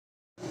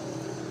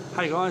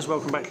Hey guys,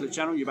 welcome back to the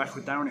channel. You're back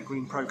with Darren at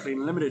Green Pro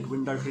Cleaning Limited,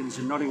 window cleaners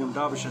in Nottingham,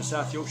 Derbyshire,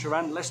 South Yorkshire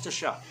and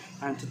Leicestershire.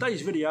 And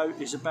today's video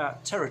is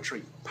about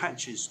territory,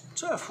 patches,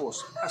 turf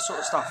wars, that sort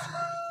of stuff.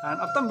 And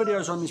I've done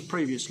videos on this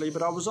previously,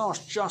 but I was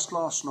asked just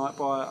last night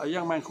by a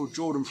young man called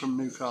Jordan from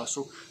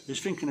Newcastle who's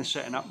thinking of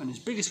setting up, and his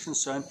biggest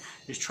concern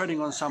is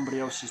treading on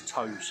somebody else's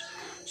toes.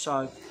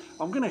 So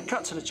I'm going to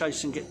cut to the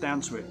chase and get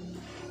down to it.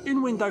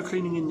 In window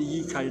cleaning in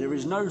the UK, there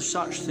is no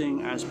such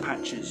thing as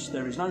patches.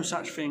 There is no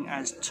such thing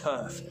as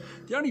turf.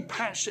 The only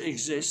patch that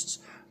exists,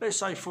 let's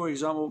say for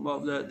example,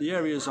 well, the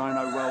areas I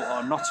know well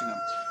are Nottingham.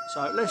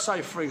 So let's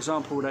say for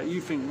example that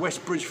you think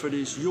West Bridgford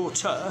is your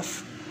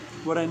turf,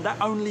 well then that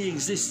only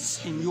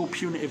exists in your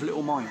punitive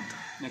little mind.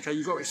 Okay,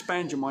 you've got to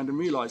expand your mind and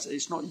realise that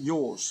it's not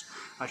yours.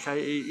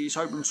 Okay, it's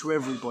open to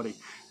everybody.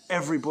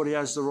 Everybody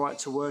has the right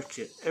to work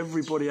it.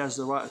 Everybody has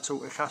the right to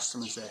talk to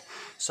customers there.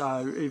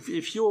 So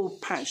if your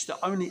patch, the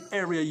only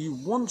area you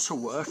want to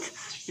work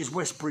is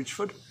West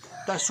Bridgford,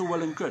 that's all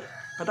well and good.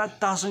 But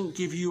that doesn't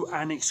give you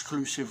an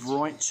exclusive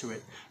right to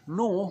it.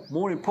 Nor,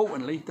 more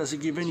importantly, does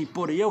it give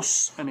anybody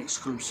else an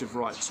exclusive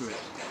right to it.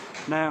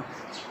 Now,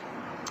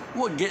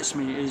 what gets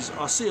me is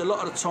I see a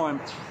lot of the time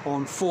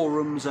on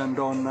forums and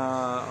on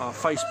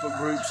Facebook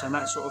groups and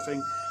that sort of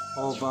thing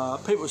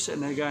of people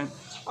sitting there going,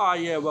 oh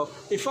yeah, well,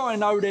 if I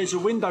know there's a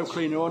window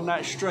cleaner on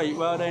that street,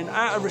 well then,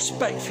 out of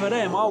respect for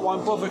them, I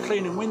won't bother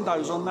cleaning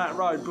windows on that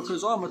road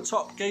because I'm a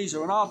top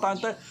geezer and I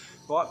don't do...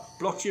 Right,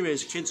 block your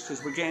ears, kids,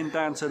 because we're getting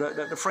down to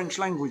the French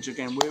language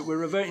again. We're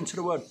reverting to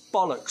the word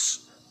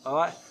bollocks, all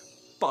right?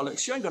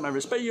 Bollocks. You ain't got no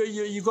respect.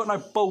 You've got no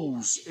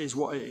balls, is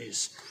what it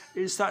is.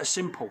 It's that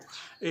simple.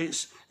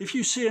 It's if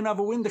you see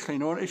another window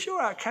cleaner, or if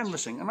you're out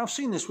canvassing, and I've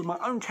seen this with my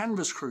own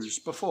canvas crews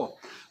before,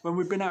 when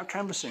we've been out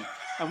canvassing,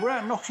 and we're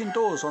out knocking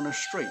doors on a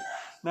street.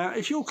 Now,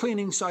 if you're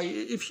cleaning, say,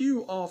 if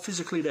you are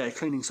physically there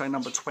cleaning, say,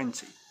 number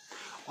 20,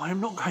 I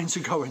am not going to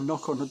go and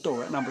knock on the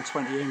door at number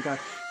 20 and go,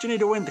 do you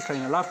need a window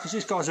cleaner, love? Because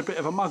this guy's a bit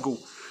of a muggle.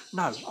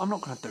 No, I'm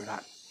not going to do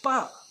that.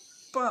 But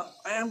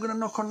I am going to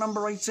knock on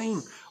number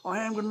 18. I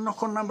am going to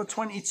knock on number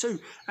 22.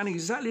 And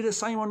exactly the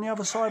same on the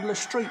other side of the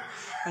street.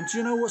 And do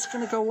you know what's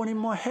going to go on in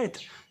my head?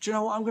 Do you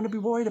know what I'm going to be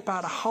worried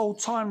about the whole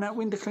time that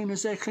window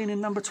cleaner's there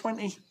cleaning number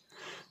 20?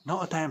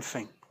 Not a damn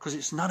thing. Because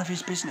it's none of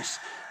his business.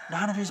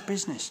 None of his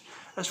business.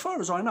 As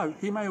far as I know,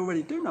 he may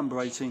already do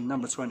number 18,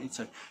 number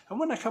 22. And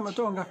when they come at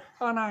the door and go,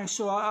 oh no,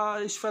 so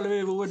this fellow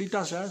here already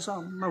does that,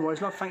 so no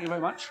worries, love, thank you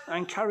very much,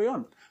 and carry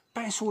on.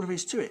 That's all there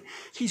is to it.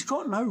 He's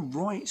got no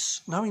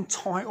rights, no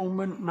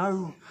entitlement,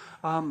 no,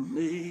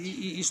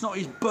 it's not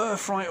his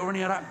birthright or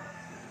any of that.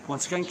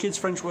 Once again, kids,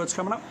 French words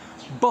coming up.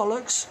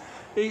 Bollocks.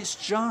 It's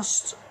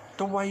just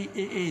the way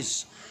it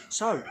is.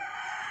 So,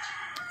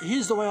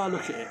 here's the way I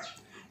look at it.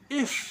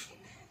 If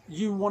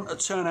you want to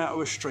turn out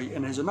of a street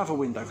and there's another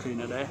window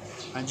cleaner there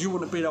and you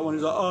want to be that one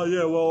who's like, oh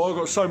yeah, well, I've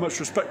got so much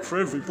respect for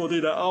everybody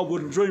that I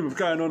wouldn't dream of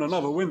going on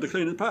another window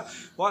cleaning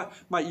path. Right,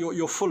 mate,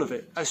 you're full of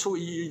it. That's all,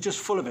 you're just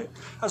full of it.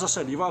 As I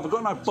said, you've either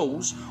got no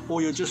balls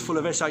or you're just full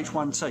of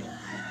SH1T.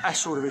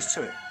 That's all there is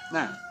to it.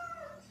 Now,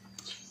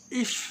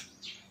 if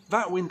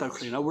that window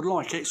cleaner would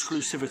like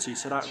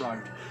exclusivity to that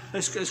road,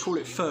 let's call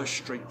it First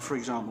Street, for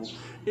example.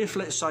 If,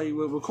 let's say,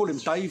 we'll call him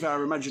Dave,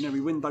 our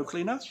imaginary window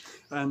cleaner,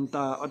 and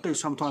I do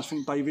sometimes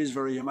think Dave is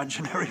very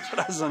imaginary, but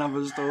that's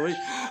another story.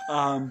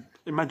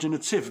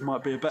 Imaginative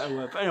might be a better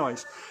word. But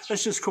anyways,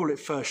 let's just call it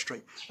First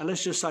Street. And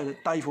let's just say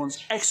that Dave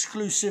wants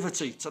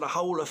exclusivity to the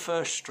whole of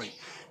First Street.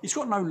 He's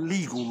got no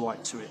legal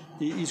right to it.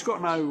 He's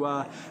got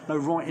no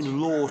right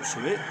in law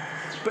to it.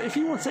 But if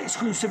he wants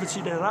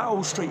exclusivity to that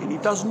whole street and he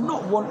does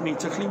not want me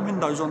to clean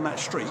windows on that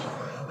street,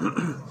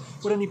 well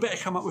then he better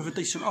come up with a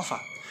decent offer.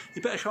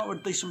 He better come up with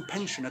a decent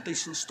pension, a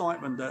decent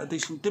stipend, a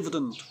decent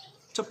dividend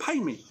to pay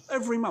me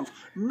every month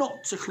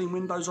not to clean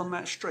windows on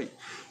that street.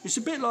 It's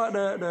a bit like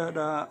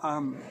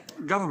the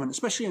government,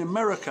 especially in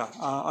America.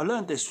 I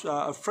learned this.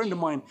 A friend of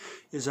mine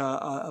is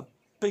a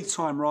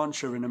big-time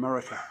rancher in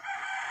America,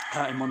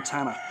 in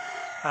Montana,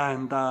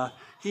 and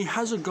he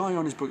has a guy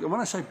on his book, and when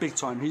I say big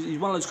time, he's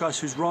one of those guys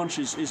whose ranch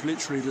is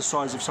literally the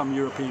size of some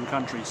European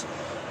countries.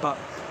 But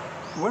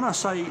when I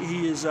say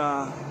he is,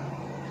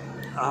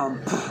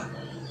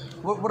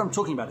 what I'm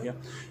talking about here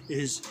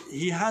is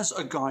he has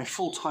a guy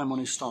full-time on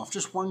his staff,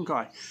 just one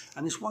guy.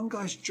 And this one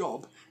guy's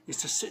job is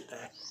to sit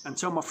there and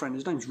tell my friend,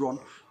 his name's Ron,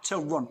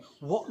 tell Ron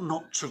what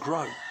not to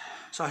grow.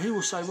 So he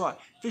will say, right,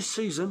 this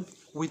season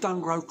we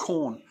don't grow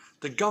corn.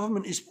 The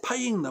government is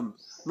paying them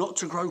not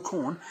to grow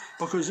corn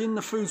because in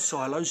the food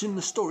silos, in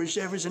the storage,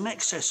 there is an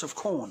excess of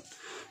corn.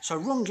 So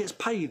Ron gets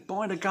paid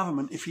by the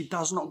government if he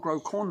does not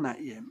grow corn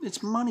that year.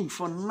 It's money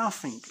for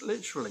nothing,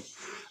 literally.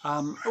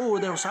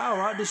 Or they'll say, all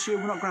right, this year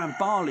we're not growing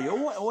barley, or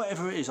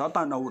whatever it is. I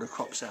don't know all the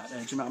crops out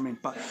there, do you know what I mean?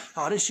 But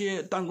this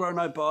year, don't grow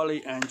no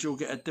barley and you'll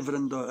get a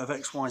dividend of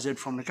X, Y, Z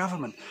from the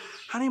government.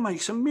 And he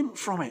makes a mint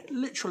from it,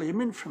 literally a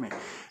mint from it.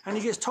 And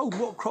he gets told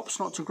what crops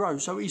not to grow.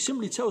 So he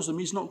simply tells them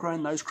he's not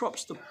growing those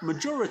crops. The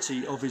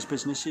majority of his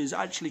business is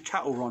actually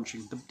cattle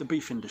ranching, the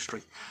beef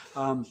industry.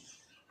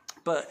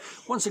 But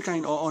once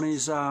again, on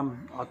his, I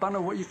don't know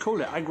what you call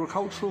it,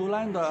 agricultural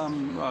land,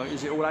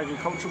 is it all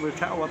agricultural with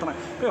cattle? I don't know.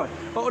 Anyway,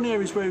 but on the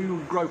areas where he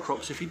will grow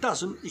crops, if he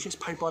doesn't, he gets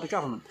paid by the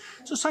government.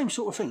 It's the same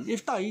sort of thing.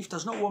 If Dave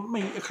does not want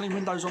me to clean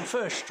windows on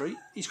First Street,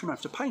 he's going to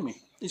have to pay me.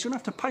 He's going to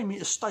have to pay me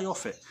to stay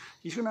off it.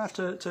 He's going to have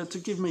to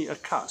give me a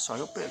cut. So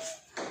I've got a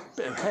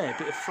bit of hair, a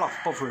bit of fluff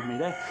bothering me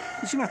there.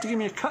 He's going to have to give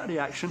me a cut of the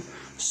action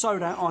so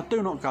that I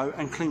do not go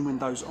and clean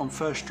windows on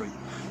First Street.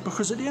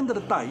 Because at the end of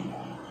the day,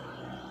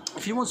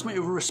 if he wants me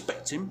to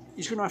respect him,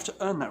 he's going to have to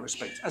earn that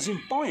respect. As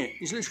in, buy it,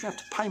 he's literally going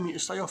to have to pay me to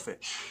stay off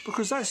it.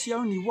 Because that's the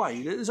only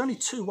way, there's only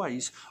two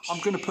ways I'm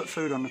going to put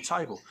food on the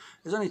table.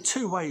 There's only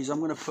two ways I'm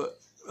going to put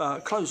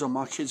clothes on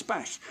my kids'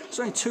 back. There's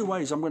only two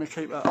ways I'm going to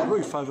keep a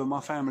roof over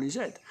my family's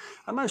head.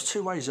 And those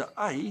two ways are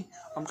A,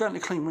 I'm going to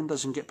clean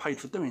windows and get paid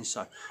for doing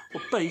so.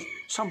 Or B,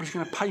 somebody's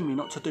going to pay me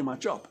not to do my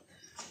job.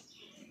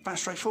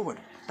 That's straightforward.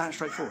 That's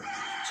straightforward.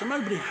 So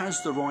nobody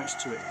has the rights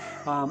to it.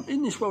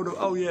 In this world of,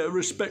 oh yeah,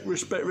 respect,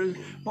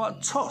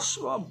 like toss,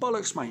 like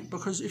bollocks, mate.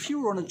 Because if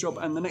you were on a job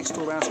and the next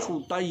door house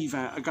called Dave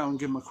out to go and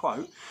give him a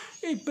quote,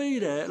 he'd be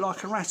there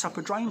like a rat up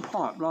a drain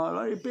pipe.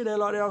 Like he'd be there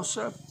like the old,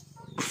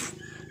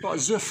 like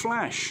the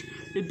Flash.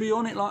 He'd be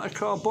on it like a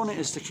car bonnet,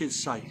 as the kids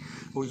say.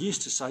 Or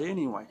used to say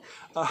anyway.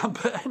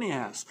 But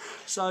anyhow,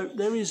 so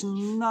there is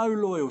no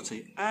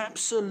loyalty.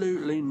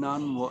 Absolutely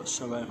none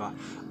whatsoever.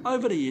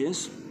 Over the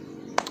years,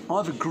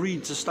 I've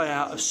agreed to stay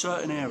out of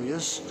certain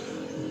areas,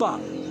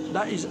 but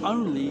that is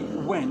only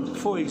when,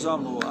 for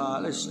example,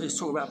 let's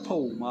talk about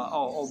Paul,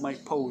 old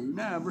mate Paul, who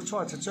now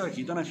retired to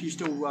Turkey. Don't know if you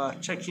still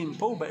check in,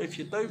 Paul, but if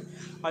you do,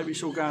 maybe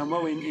it's all going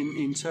well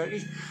in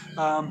Turkey.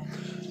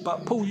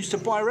 But Paul used to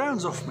buy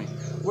rounds off me.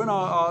 When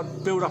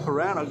I'd build up a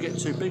round, I'd get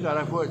too big, I'd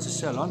have work to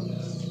sell on.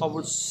 I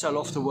would sell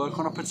off the work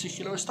on a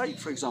particular estate,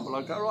 for example.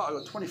 I'd go, right, I've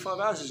got 25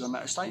 houses on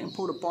that estate, and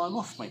Paul would buy them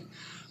off me.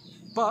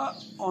 But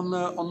on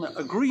the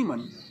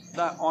agreement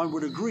that I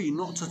would agree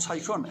not to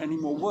take on any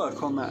more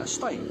work on that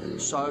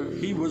estate. So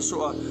he would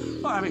sort of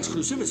not have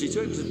exclusivity to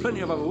it, because there's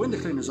plenty of other window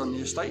cleaners on the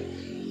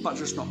estate, but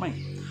just not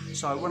me.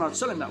 So when I'd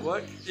sell him that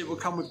work, it would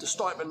come with the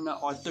stipend that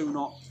I do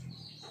not,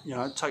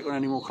 take on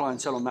any more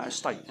clientele on that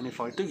estate. And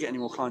if I do get any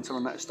more clientele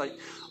on that estate,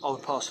 I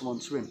would pass them on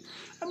to him.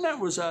 And that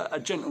was a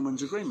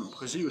gentleman's agreement,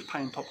 because he was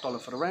paying top dollar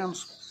for the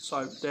rounds.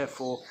 So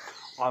therefore,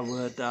 I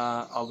would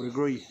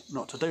agree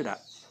not to do that.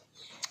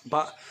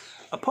 But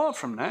apart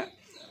from that,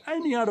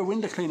 any other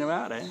window cleaner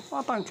out there,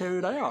 I don't care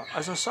who they are.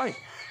 As I say,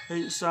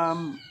 it's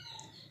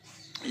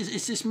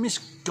this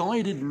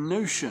misguided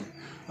notion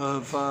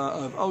of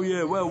oh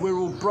yeah, well, we're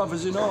all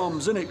brothers in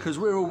arms, innit? Because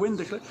we're all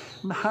window cleaners.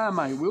 Nah,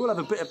 mate, we all have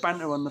a bit of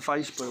banter on the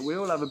Facebook. We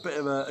all have a bit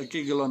of a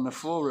giggle on the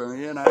forum.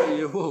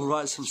 You all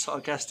write some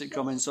sarcastic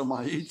comments on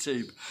my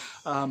YouTube.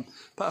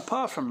 But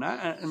apart from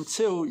that,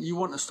 until you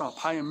want to start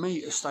paying me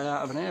to stay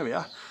out of an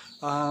area,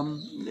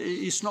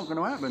 it's not going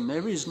to happen.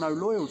 There is no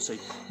loyalty.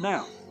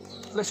 Now,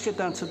 let's get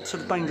down to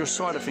the dangerous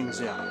side of things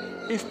here.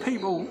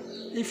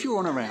 If you're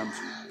on a round,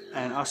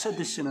 and I said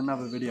this in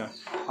another video,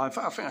 I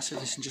think I said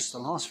this in just the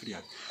last video,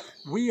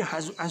 we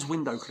as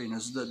window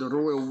cleaners, the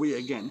royal we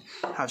again,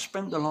 have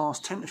spent the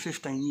last 10 to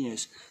 15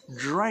 years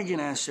dragging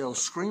ourselves,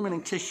 screaming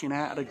and kicking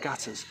out of the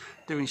gutters,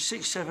 doing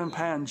 £6,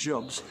 £7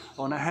 jobs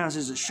on the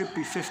houses that should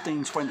be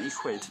 15, 20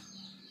 quid.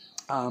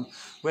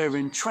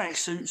 Wearing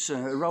tracksuits,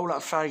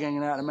 roll-up fag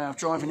hanging out of the mouth,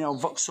 driving the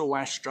old Vauxhall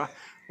Astra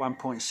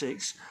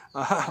 1.6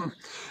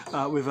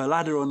 with a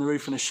ladder on the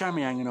roof and a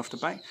chamois hanging off the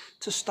back,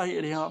 to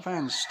state-of-the-art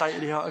vans,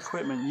 state-of-the-art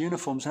equipment,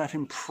 uniforms, and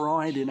having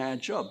pride in our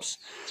jobs.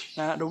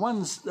 Now, the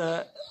ones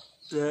that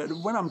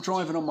when I'm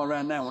driving on my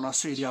round now, when I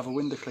see the other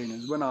window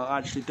cleaners, when I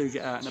actually do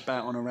get out and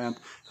about on a round,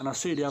 and I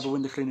see the other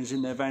window cleaners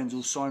in their vans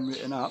all sign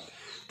written up,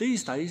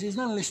 these days there's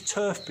none of this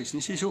turf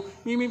business. It's all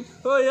oi,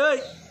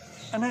 oi,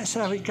 and that's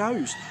how it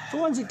goes. The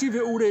ones that give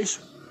it all this,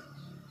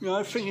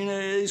 thinking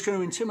it's going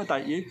to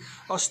intimidate you,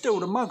 are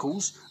still the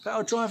muggles that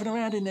are driving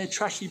around in their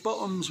trashy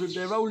bottoms with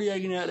their rolly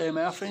hanging out their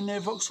mouth in their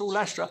Vauxhall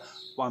Astra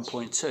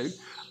 1.2.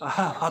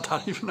 I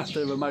don't even know if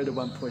they were made of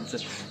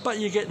 1.2, but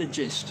you get the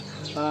gist.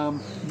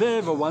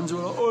 They're the ones who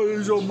are like, oh,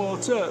 he's on my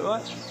turf,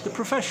 right? The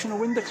professional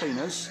window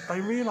cleaners,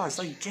 they realise,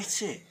 they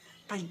get it.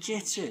 They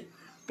get it.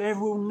 There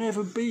will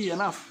never be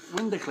enough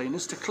window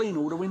cleaners to clean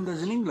all the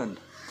windows in England.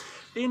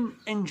 In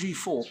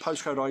NG4,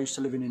 postcode I used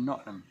to live in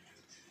Nottingham,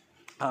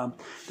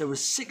 there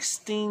was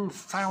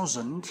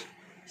 16,000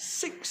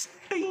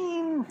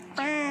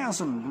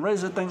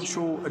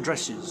 residential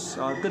addresses.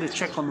 I did a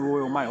check on the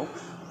Royal Mail,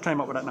 came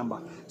up with that number.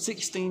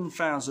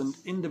 16,000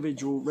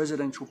 individual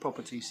residential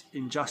properties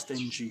in just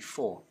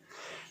NG4.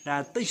 Now,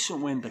 a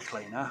decent window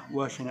cleaner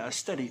working at a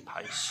steady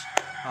pace,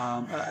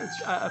 at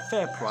a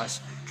fair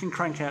price, can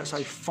crank out,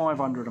 say,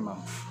 500 a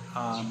month.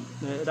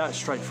 That's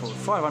straightforward.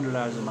 500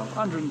 hours a month,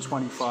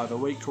 125 a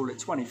week, call it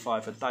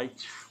 25 a day,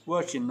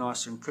 working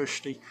nice and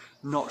cushy,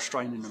 not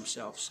straining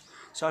themselves.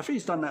 So if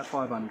he's done that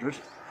 500,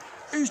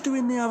 who's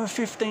doing the other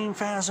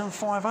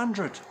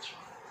 15,500?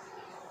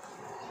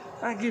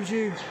 That gives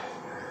you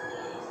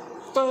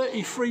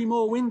 33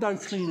 more window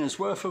cleaners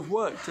worth of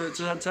work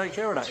to take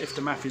care of that, if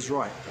the math is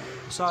right.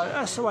 So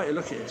that's the way to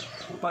look at it.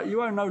 But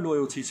you owe no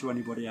loyalty to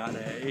anybody out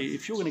there.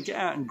 If you're going to get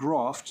out and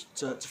graft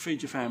to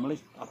feed your family,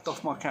 I'll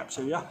doff my cap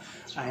to you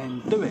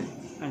and do it.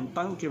 And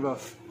don't give a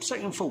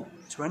second thought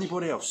to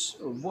anybody else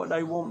or what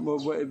they want,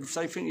 or if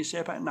they think it's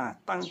their pattern. Nah,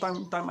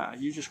 don't matter.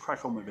 You just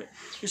crack on with it.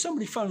 If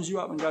somebody phones you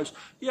up and goes,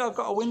 yeah, I've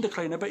got a window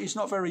cleaner, but he's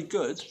not very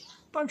good,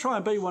 don't try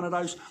and be one of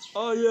those,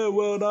 oh yeah,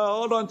 well,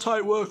 no, I don't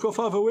take work off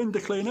other window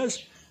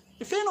cleaners.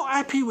 If they're not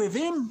happy with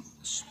him,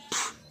 it's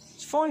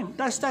fine.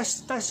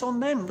 That's on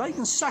them. They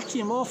can sack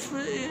him off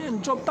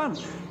and job done.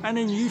 And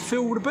then you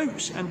fill the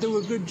boots and do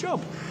a good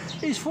job.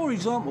 It's, for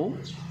example,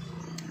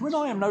 when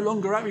I am no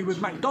longer happy with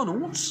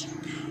McDonald's,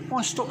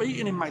 I stop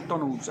eating in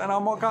McDonald's and I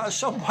might go to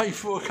Subway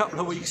for a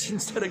couple of weeks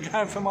instead of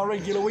going for my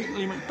regular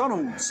weekly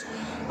McDonald's.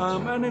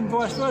 And then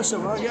vice versa.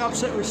 When I get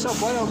upset with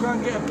Subway, I'll go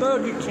and get a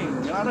Burger King.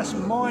 You know, that's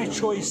my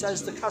choice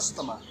as the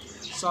customer.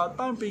 So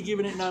don't be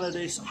giving it none of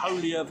this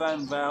holier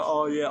than thou,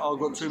 oh yeah, I've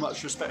got too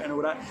much respect and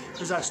all that,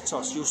 because that's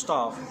toss. You'll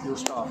starve. You'll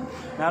starve.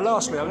 Now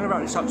lastly, I'm going to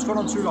wrap this up. It's gone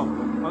on too long.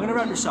 I'm going to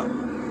wrap this up.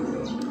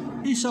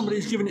 If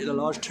somebody's giving it the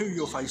large to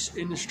your face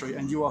in the street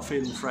and you are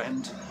feeling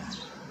threatened,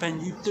 then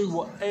you do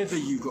whatever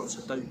you got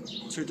to do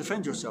to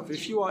defend yourself.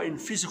 If you are in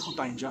physical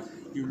danger,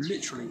 you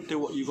literally do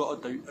what you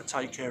got to do to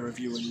take care of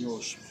you and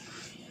yours.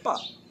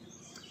 But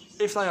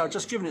if they are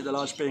just giving it the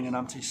large, being an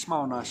umpty,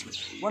 smile nicely.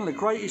 One of the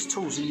greatest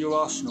tools in your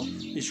arsenal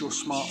is your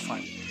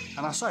smartphone.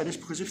 And I say this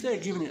because if they're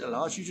giving it the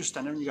large, you just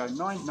stand there and you go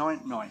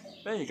 999.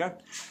 There you go.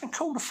 And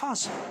call the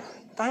fuzz.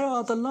 They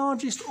are the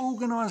largest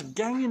organised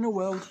gang in the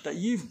world that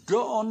you've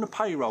got on the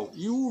payroll.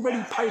 You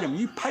already pay them.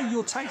 You pay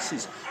your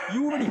taxes.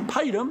 You already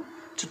pay them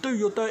to do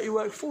your dirty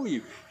work for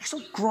you. It's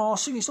not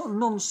grassing, it's not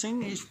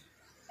nonsing, it's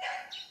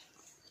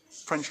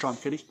French time,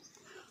 kiddie.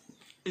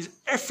 It's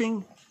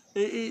effing,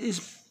 it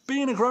is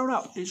being a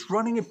grown-up, it's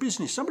running a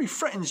business. Somebody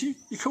threatens you,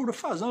 you call the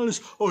fuzz.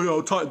 Oh yeah,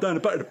 I'll take it down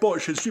the back of the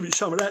bike sheds, give it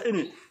some of that,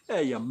 innit?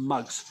 Yeah, you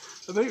mugs.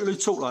 The people who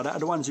talk like that are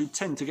the ones who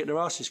tend to get their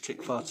asses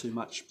kicked far too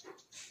much.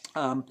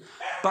 But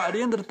at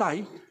the end of the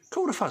day,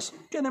 call the fuzz.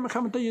 Get them to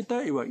come and do your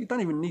dirty work. You don't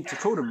even need to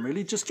call them,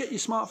 really. Just get your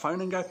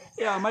smartphone and go,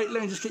 yeah, mate,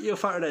 let me just get your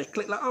photo there.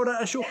 Click, like, oh,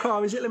 that's your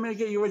car, is it? Let me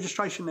get your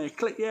registration there.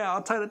 Click, yeah,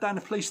 I'll take that down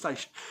to the police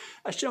station.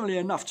 That's generally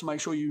enough to make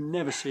sure you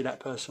never see that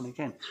person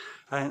again.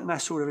 And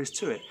that's all there is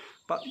to it.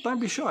 But don't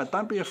be shy.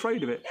 Don't be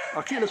afraid of it.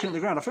 I keep looking at the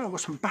ground. I think I've got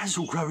some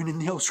basil growing in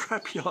the old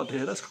scrapyard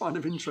here. That's kind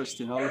of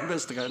interesting. I'll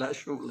investigate that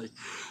shortly.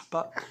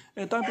 But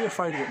yeah, don't be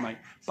afraid of it, mate.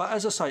 But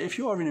as I say, if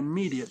you are in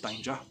immediate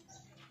danger,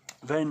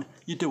 then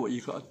you do what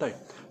you've got to do.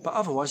 But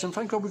otherwise, and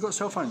thank God we've got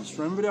cell phones.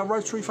 Remember our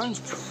rotary phones?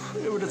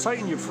 It would have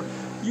taken you,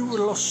 you would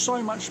have lost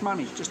so much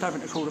money just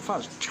having to call the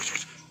fuzz.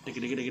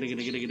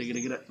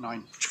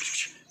 9.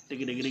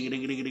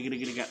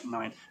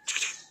 9.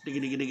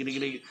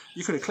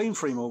 You could have cleaned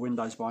 3 more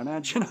windows by now,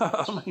 do you know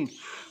what I mean?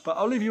 But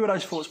I'll leave you with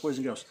those thoughts, boys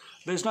and girls.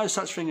 There's no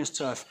such thing as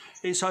turf.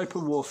 It's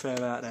open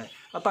warfare out there.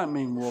 I don't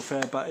mean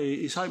warfare, but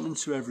it's open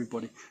to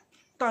everybody.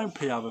 Don't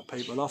pee other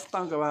people off.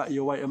 Don't go out of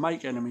your way to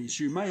make enemies.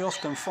 You may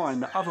often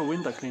find that other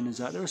window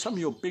cleaners out there are some of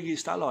your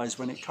biggest allies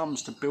when it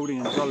comes to building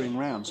and growing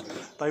rounds.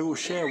 They will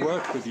share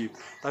work with you.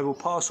 They will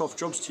pass off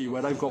jobs to you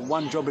where they've got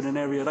one job in an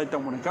area they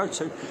don't want to go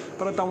to,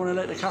 but I don't want to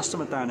let the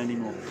customer down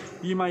anymore.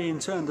 You may in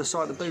turn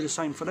decide to do the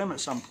same for them at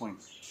some point.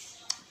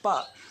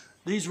 But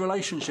these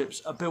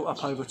relationships are built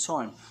up over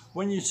time.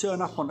 When you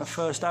turn up onto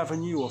First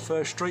Avenue or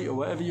First Street or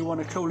whatever you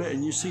want to call it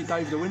and you see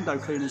Dave the window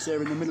cleaner's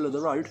there in the middle of the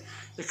road,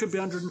 there could be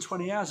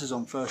 120 houses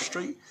on First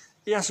Street.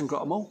 He hasn't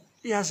got them all.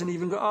 He hasn't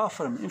even got half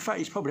of them. In fact,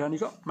 he's probably only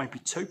got maybe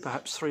 2,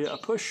 perhaps 3 at a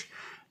push.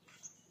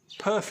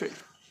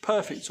 Perfect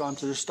time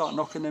to just start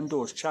knocking them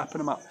doors, chapping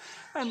them up.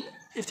 And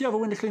if the other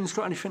window cleaner's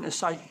got anything to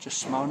say, just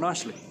smile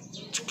nicely.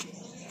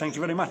 Thank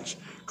you very much.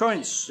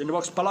 Comments in the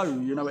box below,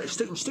 you know,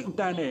 stick them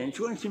down there. If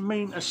you've got anything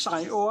mean to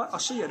say, all right, I'll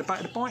see you at the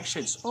back of the bike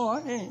sheds. All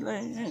right,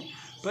 yeah.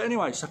 But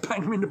anyway, so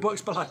bang them in the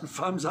box below.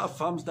 Thumbs up,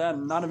 thumbs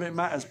down, none of it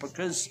matters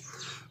because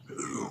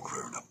we're all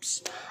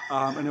grown-ups.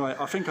 Anyway,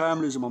 I think I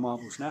am losing my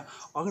marbles now.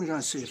 I'm going to go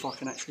and see if I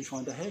can actually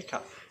find a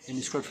haircut in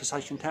this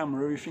godforsaken town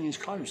where everything is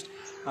closed.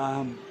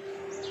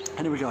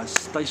 Anyway guys,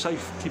 stay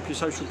safe, keep your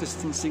social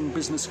distancing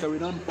business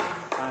going on,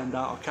 and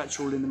I'll catch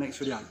you all in the next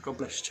video. God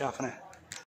bless you, ciao for now.